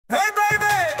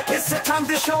time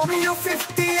to show me your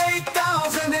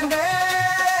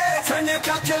 58,008. Turn your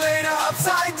calculator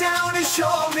upside down and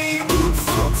show me.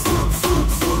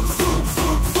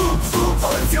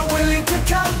 Or if you're willing to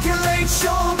calculate,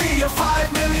 show me your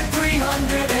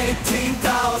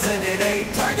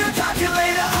 5,318,008. Turn your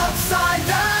calculator upside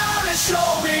down and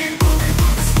show me.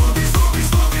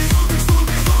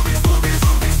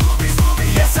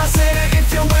 Yes, I said it.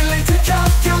 If you're willing to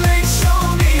calculate,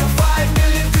 show me your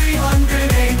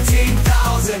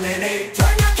 5,318,008.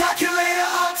 Turn your calculator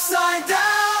upside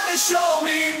down and show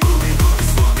me.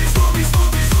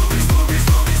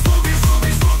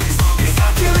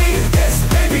 Calculate this,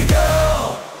 baby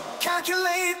girl.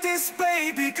 Calculate this,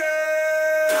 baby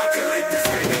girl. Calculate this,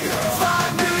 baby girl.